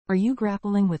Are you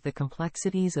grappling with the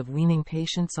complexities of weaning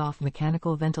patients off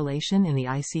mechanical ventilation in the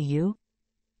ICU?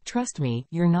 Trust me,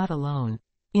 you're not alone.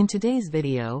 In today's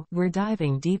video, we're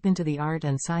diving deep into the art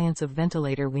and science of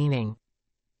ventilator weaning.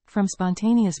 From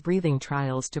spontaneous breathing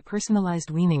trials to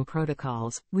personalized weaning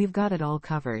protocols, we've got it all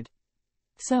covered.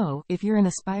 So, if you're an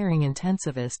aspiring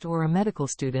intensivist or a medical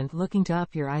student looking to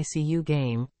up your ICU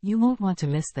game, you won't want to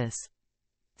miss this.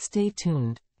 Stay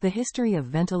tuned. The history of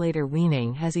ventilator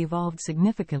weaning has evolved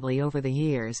significantly over the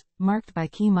years, marked by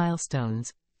key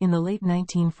milestones. In the late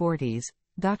 1940s,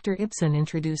 Dr. Ibsen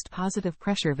introduced positive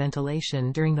pressure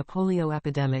ventilation during the polio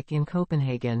epidemic in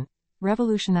Copenhagen,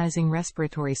 revolutionizing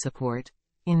respiratory support.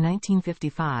 In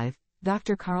 1955,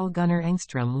 Dr. Carl Gunnar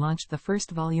Engström launched the first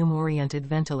volume-oriented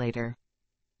ventilator.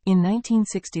 In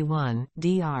 1961,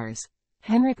 Drs.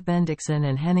 Henrik Bendixen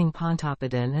and Henning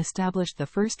Pontoppidan established the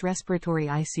first respiratory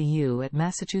ICU at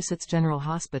Massachusetts General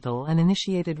Hospital and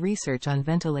initiated research on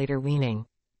ventilator weaning.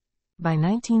 By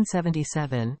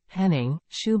 1977, Henning,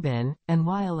 Schubin, and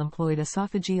Weil employed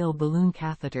esophageal balloon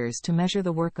catheters to measure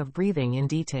the work of breathing in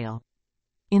detail.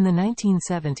 In the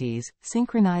 1970s,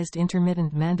 synchronized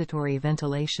intermittent mandatory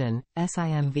ventilation,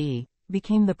 SIMV,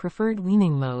 became the preferred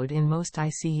weaning mode in most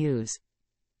ICUs.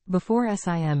 Before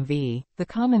SIMV, the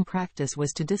common practice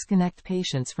was to disconnect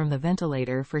patients from the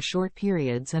ventilator for short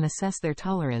periods and assess their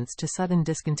tolerance to sudden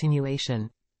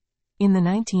discontinuation. In the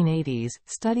 1980s,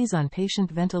 studies on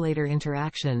patient-ventilator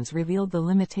interactions revealed the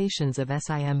limitations of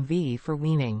SIMV for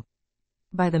weaning.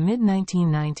 By the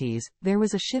mid-1990s, there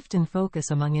was a shift in focus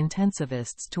among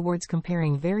intensivists towards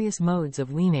comparing various modes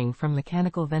of weaning from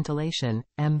mechanical ventilation,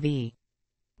 MV.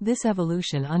 This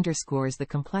evolution underscores the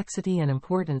complexity and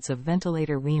importance of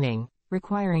ventilator weaning,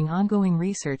 requiring ongoing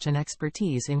research and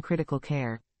expertise in critical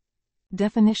care.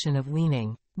 Definition of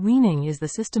weaning. Weaning is the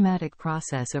systematic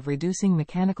process of reducing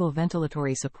mechanical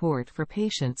ventilatory support for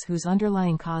patients whose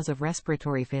underlying cause of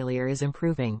respiratory failure is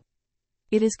improving.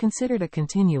 It is considered a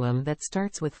continuum that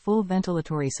starts with full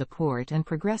ventilatory support and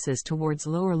progresses towards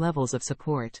lower levels of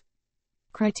support.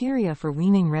 Criteria for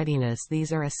weaning readiness.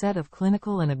 These are a set of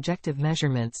clinical and objective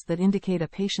measurements that indicate a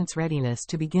patient's readiness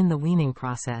to begin the weaning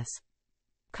process.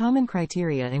 Common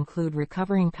criteria include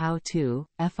recovering PaO2,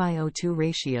 FiO2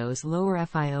 ratios, lower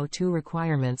FiO2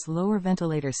 requirements, lower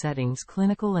ventilator settings,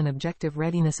 clinical and objective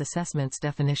readiness assessments.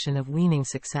 Definition of weaning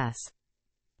success.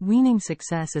 Weaning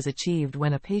success is achieved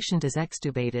when a patient is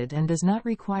extubated and does not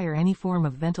require any form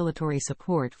of ventilatory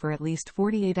support for at least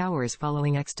 48 hours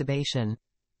following extubation.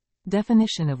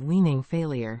 Definition of weaning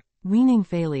failure. Weaning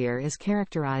failure is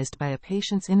characterized by a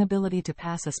patient's inability to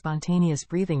pass a spontaneous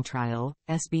breathing trial,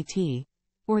 SBT,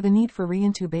 or the need for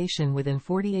reintubation within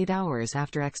 48 hours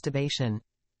after extubation.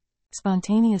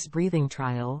 Spontaneous breathing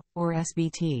trial, or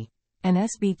SBT. An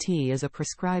SBT is a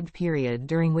prescribed period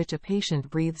during which a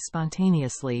patient breathes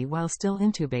spontaneously while still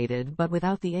intubated but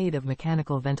without the aid of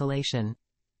mechanical ventilation.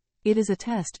 It is a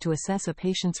test to assess a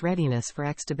patient's readiness for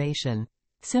extubation.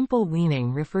 Simple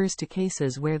weaning refers to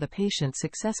cases where the patient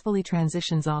successfully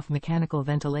transitions off mechanical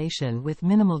ventilation with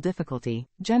minimal difficulty,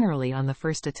 generally on the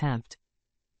first attempt.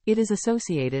 It is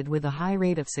associated with a high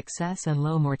rate of success and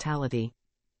low mortality.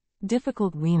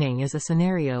 Difficult weaning is a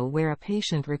scenario where a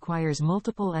patient requires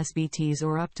multiple SBTs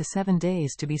or up to 7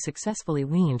 days to be successfully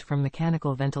weaned from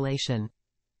mechanical ventilation.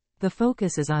 The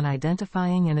focus is on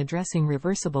identifying and addressing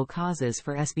reversible causes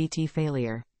for SBT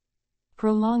failure.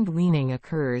 Prolonged weaning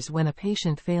occurs when a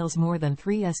patient fails more than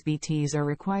 3 SBTs or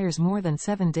requires more than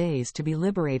 7 days to be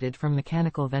liberated from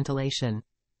mechanical ventilation.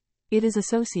 It is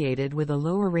associated with a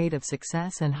lower rate of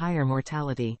success and higher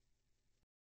mortality.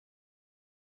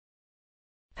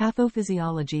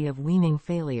 Pathophysiology of weaning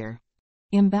failure.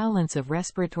 Imbalance of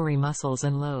respiratory muscles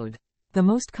and load. The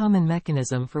most common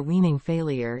mechanism for weaning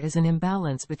failure is an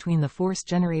imbalance between the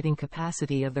force-generating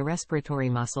capacity of the respiratory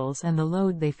muscles and the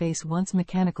load they face once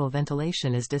mechanical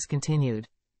ventilation is discontinued.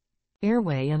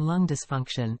 Airway and lung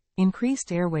dysfunction.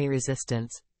 Increased airway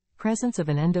resistance. Presence of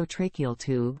an endotracheal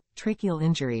tube, tracheal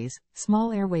injuries,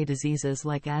 small airway diseases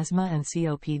like asthma and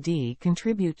COPD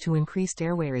contribute to increased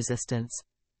airway resistance.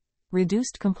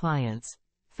 Reduced compliance.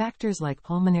 Factors like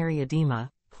pulmonary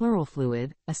edema, pleural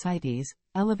fluid, ascites,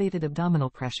 elevated abdominal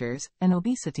pressures, and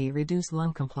obesity reduce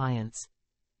lung compliance.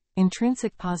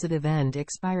 Intrinsic positive end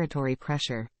expiratory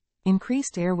pressure.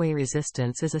 Increased airway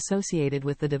resistance is associated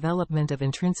with the development of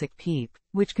intrinsic PEEP,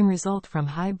 which can result from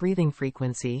high breathing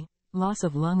frequency, loss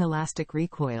of lung elastic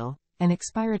recoil, and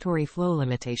expiratory flow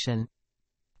limitation.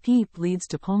 PEEP leads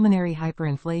to pulmonary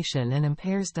hyperinflation and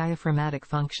impairs diaphragmatic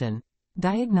function.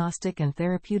 Diagnostic and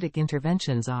therapeutic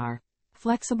interventions are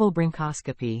flexible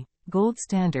bronchoscopy, gold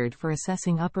standard for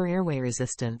assessing upper airway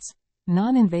resistance.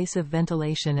 Non-invasive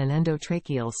ventilation and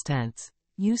endotracheal stents,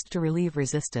 used to relieve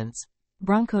resistance.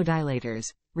 Bronchodilators,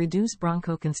 reduce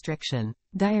bronchoconstriction.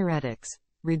 Diuretics,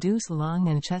 reduce lung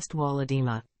and chest wall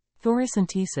edema.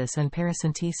 Thoracentesis and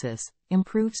paracentesis,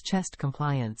 improves chest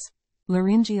compliance.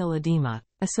 Laryngeal edema,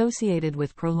 associated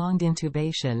with prolonged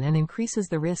intubation and increases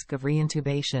the risk of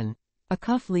reintubation. A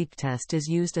cuff leak test is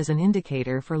used as an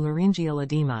indicator for laryngeal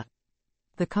edema.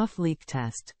 The cuff leak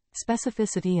test.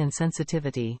 Specificity and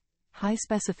sensitivity. High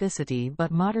specificity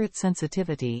but moderate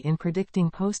sensitivity in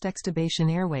predicting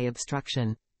post-extubation airway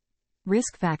obstruction.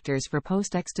 Risk factors for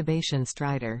post-extubation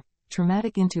stridor.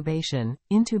 Traumatic intubation,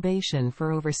 intubation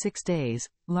for over 6 days,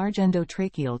 large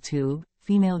endotracheal tube,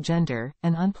 female gender,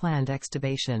 and unplanned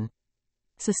extubation.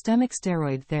 Systemic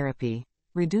steroid therapy.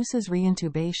 Reduces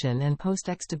reintubation and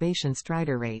post-extubation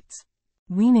stridor rates.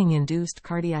 Weaning-induced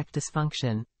cardiac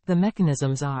dysfunction. The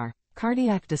mechanisms are: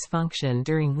 cardiac dysfunction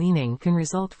during weaning can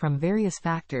result from various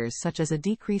factors such as a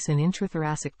decrease in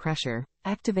intrathoracic pressure,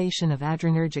 activation of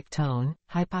adrenergic tone,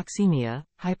 hypoxemia,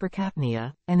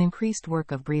 hypercapnia, and increased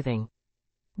work of breathing.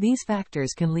 These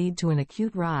factors can lead to an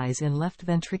acute rise in left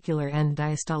ventricular end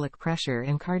diastolic pressure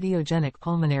and cardiogenic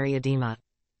pulmonary edema.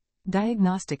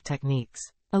 Diagnostic techniques.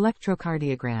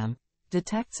 Electrocardiogram.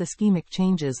 Detects ischemic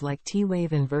changes like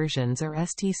T-wave inversions or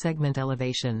ST segment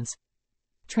elevations.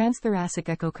 Transthoracic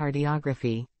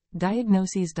echocardiography.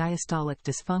 Diagnoses diastolic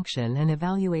dysfunction and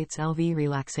evaluates LV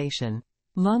relaxation.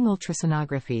 Lung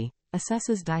ultrasonography.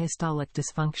 Assesses diastolic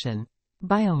dysfunction.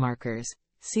 Biomarkers.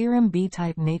 Serum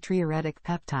B-type natriuretic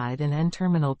peptide and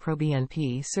N-terminal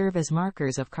proBNP serve as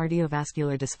markers of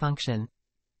cardiovascular dysfunction.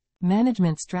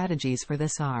 Management strategies for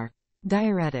this are: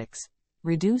 diuretics.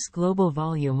 Reduce global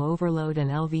volume overload and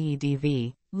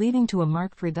LVEDV, leading to a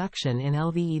marked reduction in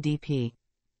LVEDP.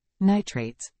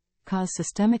 Nitrates. Cause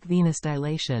systemic venous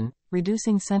dilation,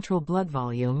 reducing central blood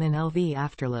volume and LV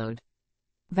afterload.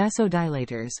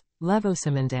 Vasodilators.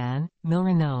 Levosimendan,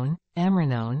 milrinone,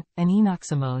 amrinone, and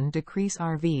enoxamone decrease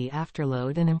RV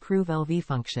afterload and improve LV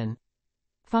function.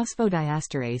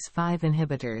 Phosphodiesterase 5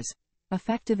 inhibitors.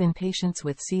 Effective in patients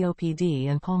with COPD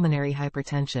and pulmonary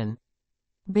hypertension.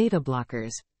 Beta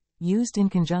blockers. Used in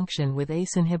conjunction with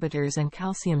ACE inhibitors and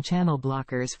calcium channel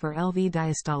blockers for LV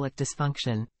diastolic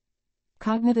dysfunction.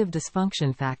 Cognitive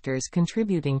dysfunction factors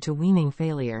contributing to weaning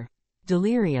failure.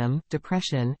 Delirium,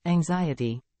 depression,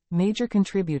 anxiety. Major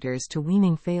contributors to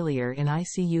weaning failure in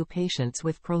ICU patients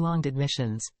with prolonged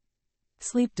admissions.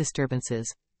 Sleep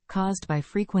disturbances. Caused by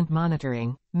frequent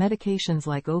monitoring, medications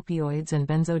like opioids and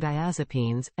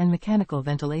benzodiazepines, and mechanical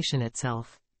ventilation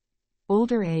itself.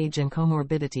 Older age and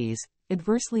comorbidities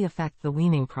adversely affect the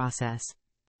weaning process.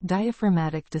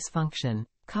 Diaphragmatic dysfunction.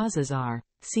 Causes are: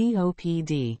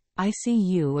 COPD,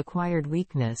 ICU-acquired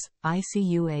weakness,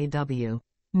 ICU-AW.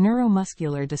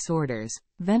 Neuromuscular disorders,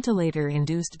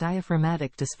 ventilator-induced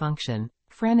diaphragmatic dysfunction,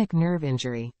 phrenic nerve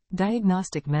injury.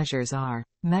 Diagnostic measures are: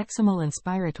 maximal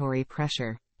inspiratory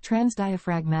pressure,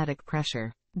 transdiaphragmatic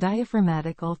pressure,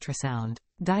 diaphragmatic ultrasound,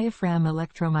 diaphragm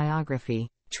electromyography.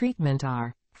 Treatment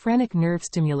are: phrenic nerve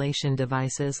stimulation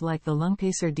devices like the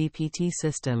LungPacer DPT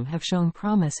system have shown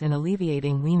promise in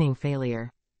alleviating weaning failure.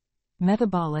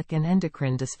 Metabolic and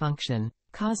endocrine dysfunction.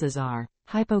 Causes are: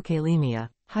 hypokalemia,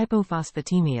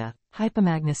 hypophosphatemia,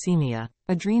 hypomagnesemia,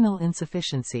 adrenal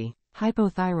insufficiency,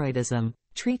 hypothyroidism.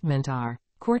 Treatment are: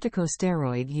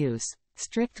 corticosteroid use,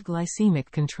 strict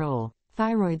glycemic control,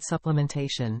 thyroid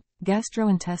supplementation.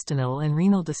 Gastrointestinal and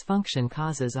renal dysfunction.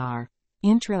 Causes are: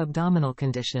 intra-abdominal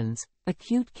conditions,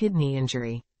 acute kidney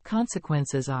injury.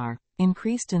 Consequences are: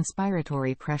 increased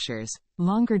inspiratory pressures,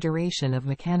 longer duration of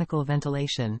mechanical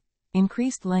ventilation,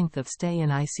 increased length of stay in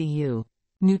ICU.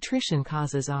 Nutrition.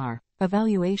 Causes are: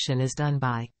 evaluation is done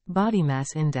by body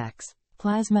mass index,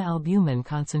 plasma albumin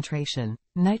concentration,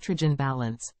 nitrogen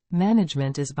balance.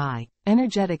 Management is by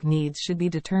energetic needs should be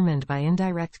determined by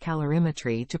indirect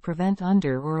calorimetry to prevent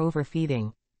under or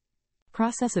overfeeding.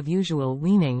 Process of usual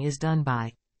weaning is done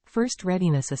by: first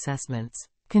readiness assessments,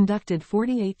 conducted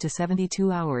 48 to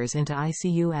 72 hours into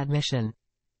ICU admission.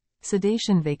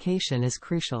 Sedation vacation is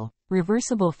crucial.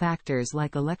 Reversible factors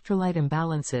like electrolyte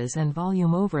imbalances and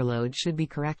volume overload should be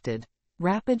corrected.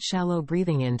 Rapid Shallow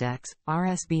Breathing Index,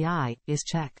 RSBI, is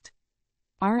checked.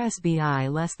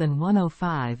 RSBI less than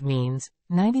 105 means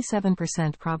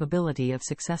 97% probability of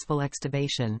successful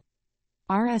extubation.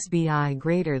 RSBI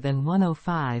greater than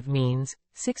 105 means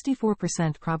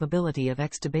 64% probability of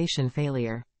extubation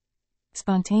failure.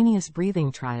 Spontaneous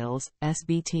breathing trials,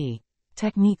 SBT.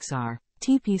 Techniques are: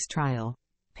 T-piece trial.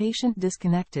 Patient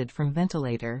disconnected from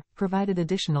ventilator, provided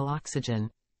additional oxygen.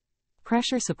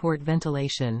 Pressure support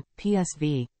ventilation,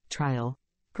 PSV, trial.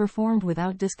 performed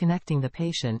without disconnecting the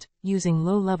patient, using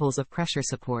low levels of pressure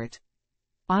support.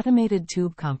 Automated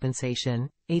tube compensation,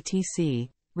 ATC,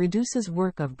 reduces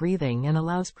work of breathing and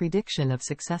allows prediction of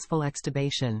successful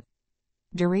extubation.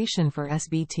 Duration for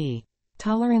SBT.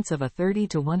 Tolerance of a 30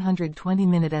 to 120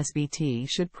 minute SBT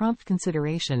should prompt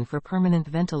consideration for permanent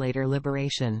ventilator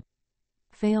liberation.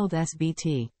 Failed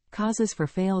SBT. Causes for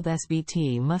failed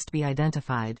SBT must be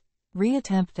identified.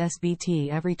 Reattempt SBT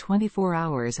every 24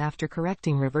 hours after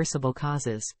correcting reversible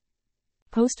causes.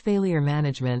 Post-failure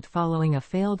management following a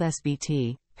failed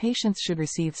SBT, patients should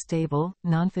receive stable,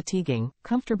 non-fatiguing,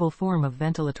 comfortable form of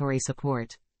ventilatory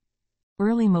support.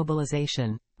 Early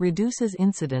mobilization. Reduces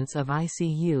incidence of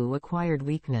ICU-acquired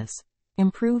weakness.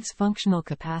 Improves functional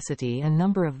capacity and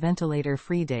number of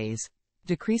ventilator-free days.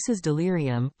 Decreases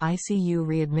delirium, ICU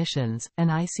readmissions,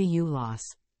 and ICU loss.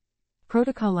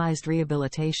 Protocolized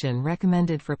rehabilitation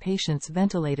recommended for patients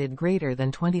ventilated greater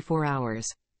than 24 hours.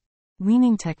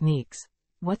 Weaning techniques.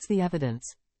 What's the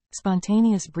evidence?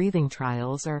 Spontaneous breathing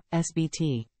trials or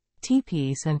SBT.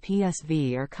 TPs and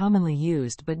PSV are commonly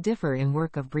used but differ in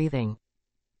work of breathing.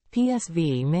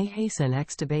 PSV may hasten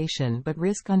extubation but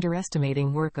risk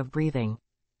underestimating work of breathing.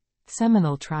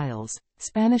 Seminal trials.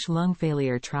 Spanish lung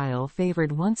failure trial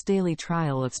favored once-daily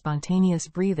trial of spontaneous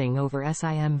breathing over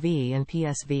SIMV and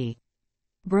PSV.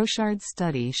 Brochard's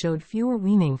study showed fewer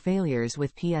weaning failures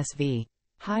with PSV.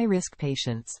 High-risk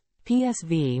patients.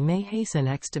 PSV may hasten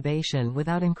extubation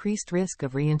without increased risk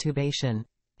of reintubation.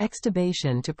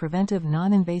 Extubation to preventive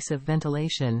non-invasive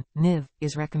ventilation, NIV,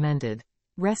 is recommended.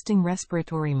 Resting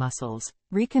respiratory muscles.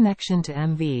 Reconnection to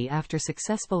MV after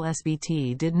successful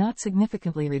SBT did not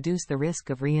significantly reduce the risk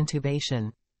of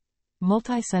reintubation.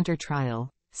 Multi-center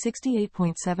trial.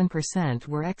 68.7%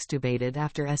 were extubated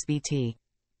after SBT.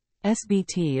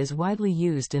 SBT is widely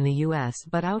used in the U.S.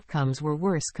 but outcomes were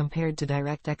worse compared to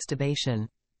direct extubation.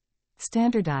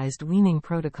 Standardized weaning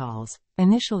protocols.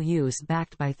 Initial use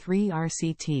backed by 3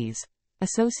 RCTs.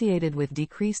 Associated with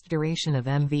decreased duration of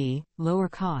MV, lower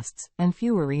costs, and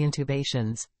fewer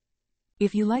reintubations.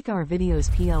 If you like our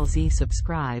videos, PLZ,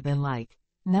 subscribe and like.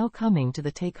 Now coming to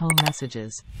the take-home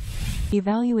messages.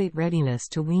 Evaluate readiness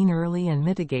to wean early and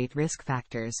mitigate risk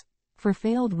factors. For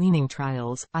failed weaning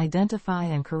trials, identify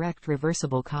and correct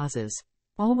reversible causes.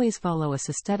 Always follow a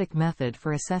systemic method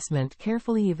for assessment,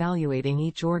 carefully evaluating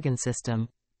each organ system.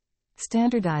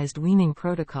 Standardized weaning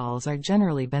protocols are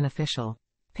generally beneficial.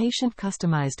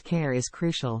 Patient-customized care is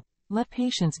crucial. Let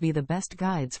patients be the best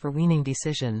guides for weaning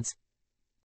decisions.